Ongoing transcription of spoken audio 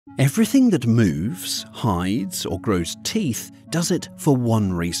Everything that moves, hides, or grows teeth does it for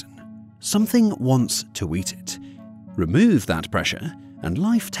one reason. Something wants to eat it. Remove that pressure, and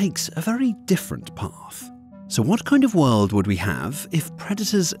life takes a very different path. So what kind of world would we have if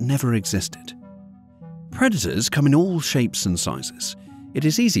predators never existed? Predators come in all shapes and sizes. It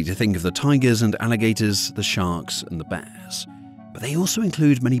is easy to think of the tigers and alligators, the sharks and the bears. But they also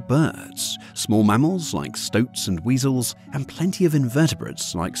include many birds, small mammals like stoats and weasels, and plenty of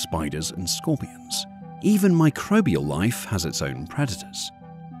invertebrates like spiders and scorpions. Even microbial life has its own predators.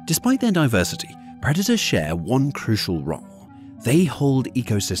 Despite their diversity, predators share one crucial role. They hold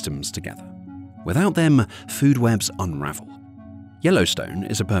ecosystems together. Without them, food webs unravel. Yellowstone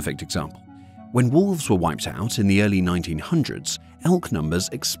is a perfect example. When wolves were wiped out in the early 1900s, elk numbers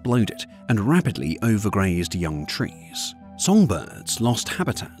exploded and rapidly overgrazed young trees. Songbirds lost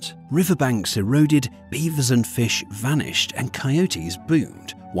habitat, riverbanks eroded, beavers and fish vanished, and coyotes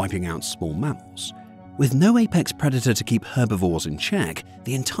boomed, wiping out small mammals. With no apex predator to keep herbivores in check,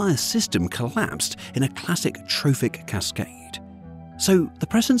 the entire system collapsed in a classic trophic cascade. So, the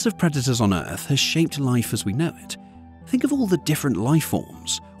presence of predators on Earth has shaped life as we know it. Think of all the different life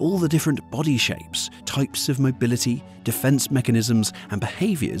forms, all the different body shapes, types of mobility, defense mechanisms, and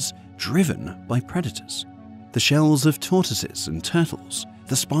behaviors driven by predators. The shells of tortoises and turtles,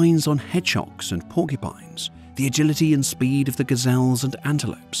 the spines on hedgehogs and porcupines, the agility and speed of the gazelles and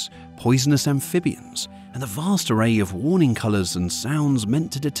antelopes, poisonous amphibians, and the vast array of warning colours and sounds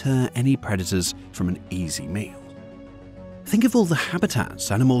meant to deter any predators from an easy meal. Think of all the habitats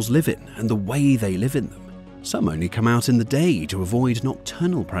animals live in and the way they live in them. Some only come out in the day to avoid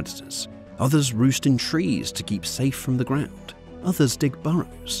nocturnal predators. Others roost in trees to keep safe from the ground. Others dig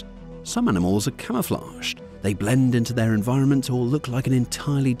burrows. Some animals are camouflaged. They blend into their environment or look like an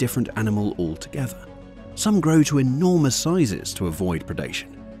entirely different animal altogether. Some grow to enormous sizes to avoid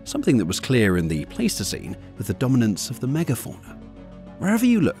predation, something that was clear in the Pleistocene with the dominance of the megafauna. Wherever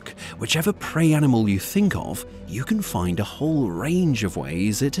you look, whichever prey animal you think of, you can find a whole range of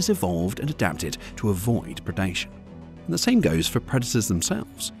ways it has evolved and adapted to avoid predation. And the same goes for predators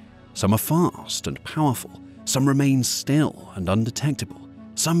themselves. Some are fast and powerful, some remain still and undetectable.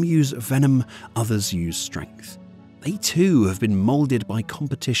 Some use venom, others use strength. They too have been molded by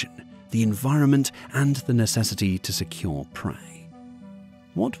competition, the environment, and the necessity to secure prey.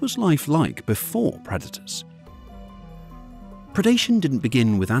 What was life like before predators? Predation didn't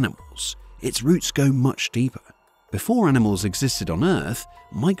begin with animals. Its roots go much deeper. Before animals existed on Earth,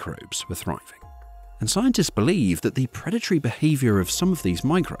 microbes were thriving. And scientists believe that the predatory behavior of some of these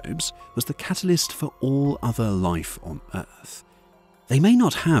microbes was the catalyst for all other life on Earth. They may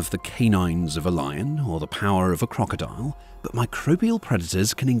not have the canines of a lion or the power of a crocodile, but microbial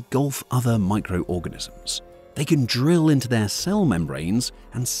predators can engulf other microorganisms. They can drill into their cell membranes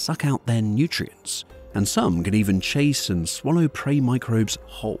and suck out their nutrients, and some can even chase and swallow prey microbes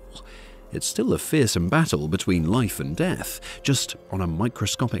whole. It's still a fearsome battle between life and death, just on a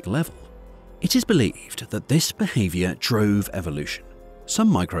microscopic level. It is believed that this behavior drove evolution. Some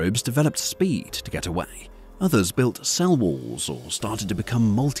microbes developed speed to get away. Others built cell walls or started to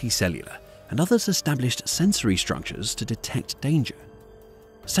become multicellular, and others established sensory structures to detect danger.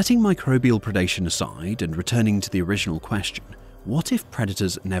 Setting microbial predation aside and returning to the original question, what if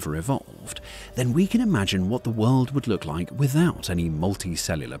predators never evolved? Then we can imagine what the world would look like without any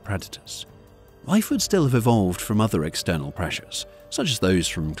multicellular predators. Life would still have evolved from other external pressures, such as those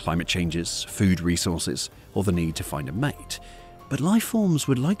from climate changes, food resources, or the need to find a mate. But life forms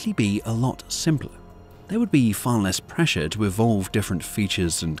would likely be a lot simpler. There would be far less pressure to evolve different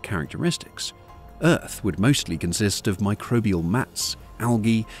features and characteristics. Earth would mostly consist of microbial mats,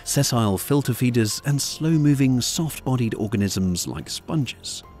 algae, sessile filter feeders, and slow-moving, soft-bodied organisms like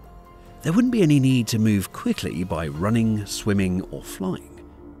sponges. There wouldn't be any need to move quickly by running, swimming, or flying.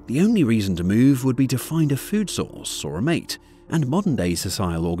 The only reason to move would be to find a food source or a mate, and modern-day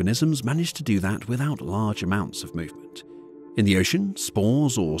sessile organisms manage to do that without large amounts of movement. In the ocean,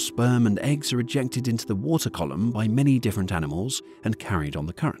 spores or sperm and eggs are ejected into the water column by many different animals and carried on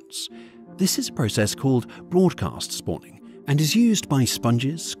the currents. This is a process called broadcast spawning and is used by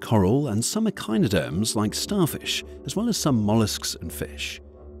sponges, coral, and some echinoderms like starfish, as well as some mollusks and fish.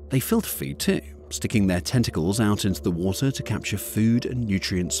 They filter feed too, sticking their tentacles out into the water to capture food and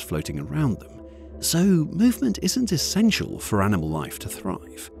nutrients floating around them. So movement isn't essential for animal life to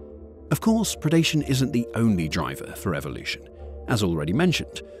thrive. Of course, predation isn't the only driver for evolution. As already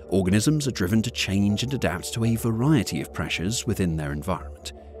mentioned, organisms are driven to change and adapt to a variety of pressures within their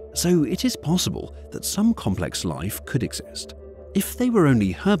environment. So it is possible that some complex life could exist. If they were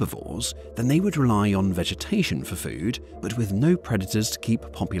only herbivores, then they would rely on vegetation for food, but with no predators to keep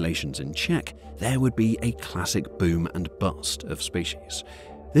populations in check, there would be a classic boom and bust of species.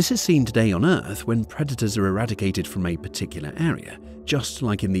 This is seen today on Earth when predators are eradicated from a particular area, just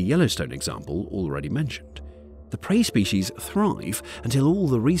like in the Yellowstone example already mentioned. The prey species thrive until all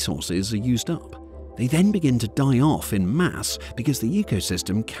the resources are used up. They then begin to die off in mass because the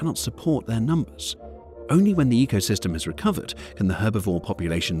ecosystem cannot support their numbers. Only when the ecosystem has recovered can the herbivore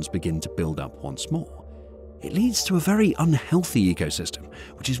populations begin to build up once more. It leads to a very unhealthy ecosystem,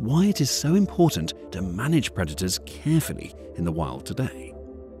 which is why it is so important to manage predators carefully in the wild today.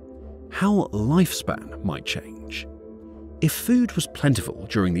 How lifespan might change. If food was plentiful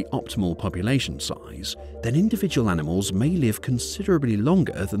during the optimal population size, then individual animals may live considerably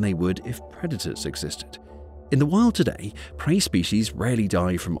longer than they would if predators existed. In the wild today, prey species rarely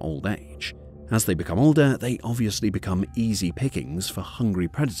die from old age. As they become older, they obviously become easy pickings for hungry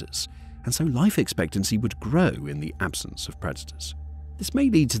predators, and so life expectancy would grow in the absence of predators. This may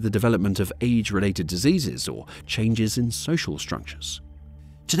lead to the development of age-related diseases or changes in social structures.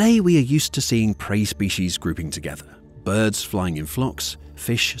 Today we are used to seeing prey species grouping together, birds flying in flocks,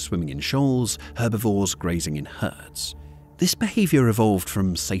 fish swimming in shoals, herbivores grazing in herds. This behavior evolved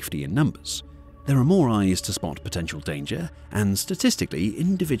from safety in numbers. There are more eyes to spot potential danger, and statistically,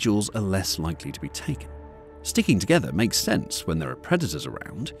 individuals are less likely to be taken. Sticking together makes sense when there are predators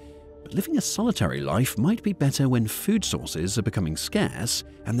around, but living a solitary life might be better when food sources are becoming scarce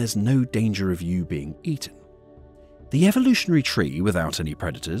and there's no danger of you being eaten. The evolutionary tree without any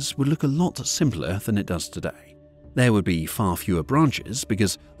predators would look a lot simpler than it does today. There would be far fewer branches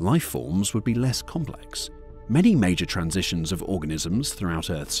because life forms would be less complex. Many major transitions of organisms throughout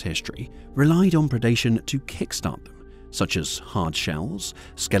Earth's history relied on predation to kickstart them, such as hard shells,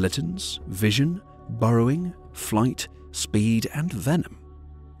 skeletons, vision, burrowing, flight, speed, and venom.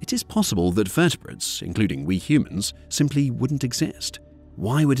 It is possible that vertebrates, including we humans, simply wouldn't exist.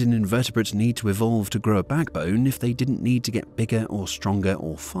 Why would an invertebrate need to evolve to grow a backbone if they didn't need to get bigger or stronger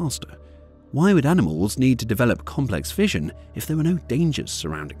or faster? Why would animals need to develop complex vision if there were no dangers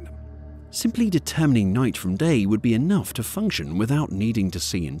surrounding them? Simply determining night from day would be enough to function without needing to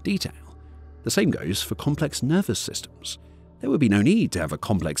see in detail. The same goes for complex nervous systems. There would be no need to have a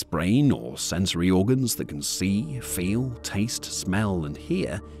complex brain or sensory organs that can see, feel, taste, smell, and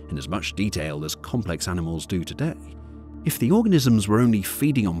hear in as much detail as complex animals do today. If the organisms were only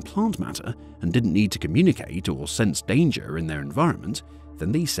feeding on plant matter and didn't need to communicate or sense danger in their environment,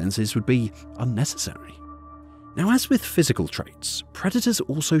 then these senses would be unnecessary. Now, as with physical traits, predators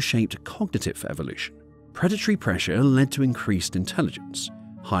also shaped cognitive evolution. Predatory pressure led to increased intelligence.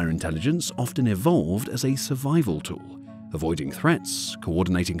 Higher intelligence often evolved as a survival tool, avoiding threats,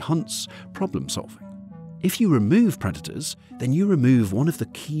 coordinating hunts, problem solving. If you remove predators, then you remove one of the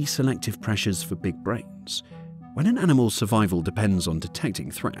key selective pressures for big brains. When an animal's survival depends on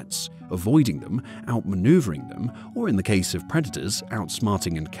detecting threats, avoiding them, outmaneuvering them, or in the case of predators,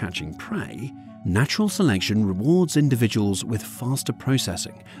 outsmarting and catching prey, natural selection rewards individuals with faster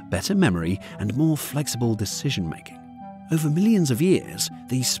processing, better memory, and more flexible decision-making. Over millions of years,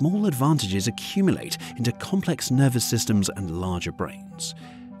 these small advantages accumulate into complex nervous systems and larger brains.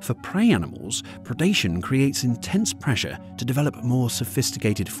 For prey animals, predation creates intense pressure to develop more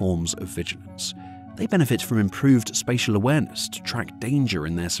sophisticated forms of vigilance. They benefit from improved spatial awareness to track danger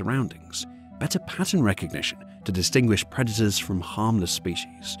in their surroundings, better pattern recognition to distinguish predators from harmless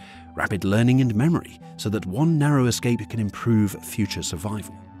species, rapid learning and memory so that one narrow escape can improve future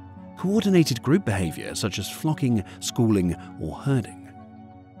survival, coordinated group behavior such as flocking, schooling, or herding.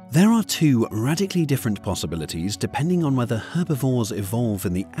 There are two radically different possibilities depending on whether herbivores evolve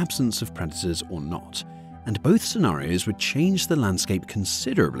in the absence of predators or not, and both scenarios would change the landscape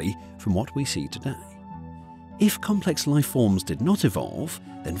considerably from what we see today. If complex life forms did not evolve,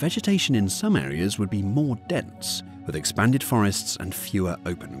 then vegetation in some areas would be more dense, with expanded forests and fewer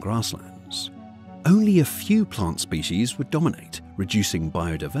open grasslands. Only a few plant species would dominate, reducing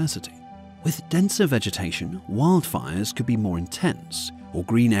biodiversity. With denser vegetation, wildfires could be more intense, or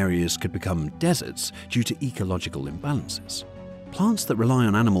green areas could become deserts due to ecological imbalances. Plants that rely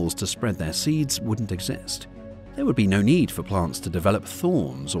on animals to spread their seeds wouldn't exist. There would be no need for plants to develop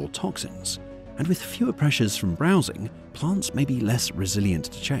thorns or toxins, and with fewer pressures from browsing, plants may be less resilient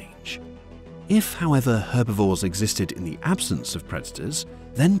to change. If, however, herbivores existed in the absence of predators,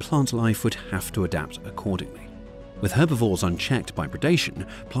 then plant life would have to adapt accordingly. With herbivores unchecked by predation,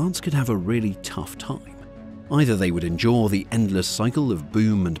 plants could have a really tough time. Either they would endure the endless cycle of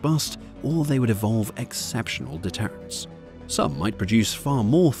boom and bust, or they would evolve exceptional deterrents. Some might produce far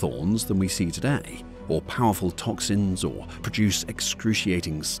more thorns than we see today, or powerful toxins, or produce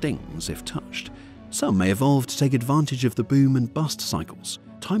excruciating stings if touched. Some may evolve to take advantage of the boom and bust cycles,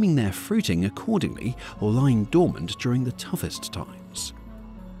 timing their fruiting accordingly or lying dormant during the toughest times.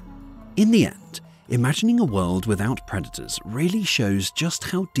 In the end, imagining a world without predators really shows just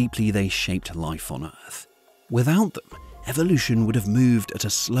how deeply they shaped life on Earth. Without them, evolution would have moved at a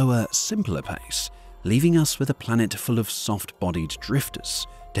slower, simpler pace, leaving us with a planet full of soft-bodied drifters,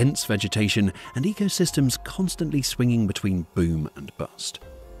 dense vegetation, and ecosystems constantly swinging between boom and bust.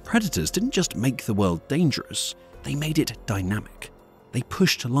 Predators didn't just make the world dangerous, they made it dynamic. They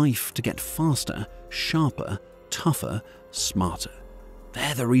pushed life to get faster, sharper, tougher, smarter.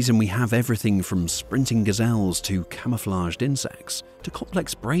 They're the reason we have everything from sprinting gazelles to camouflaged insects to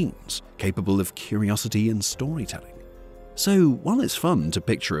complex brains capable of curiosity and storytelling. So while it's fun to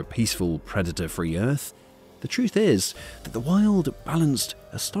picture a peaceful, predator-free Earth, the truth is that the wild, balanced,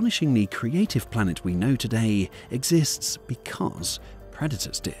 astonishingly creative planet we know today exists because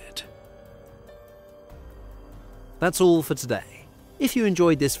predators did. That's all for today. If you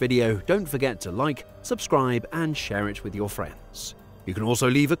enjoyed this video, don't forget to like, subscribe, and share it with your friends. You can also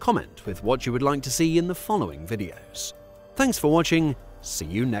leave a comment with what you would like to see in the following videos. Thanks for watching, see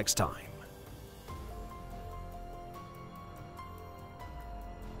you next time.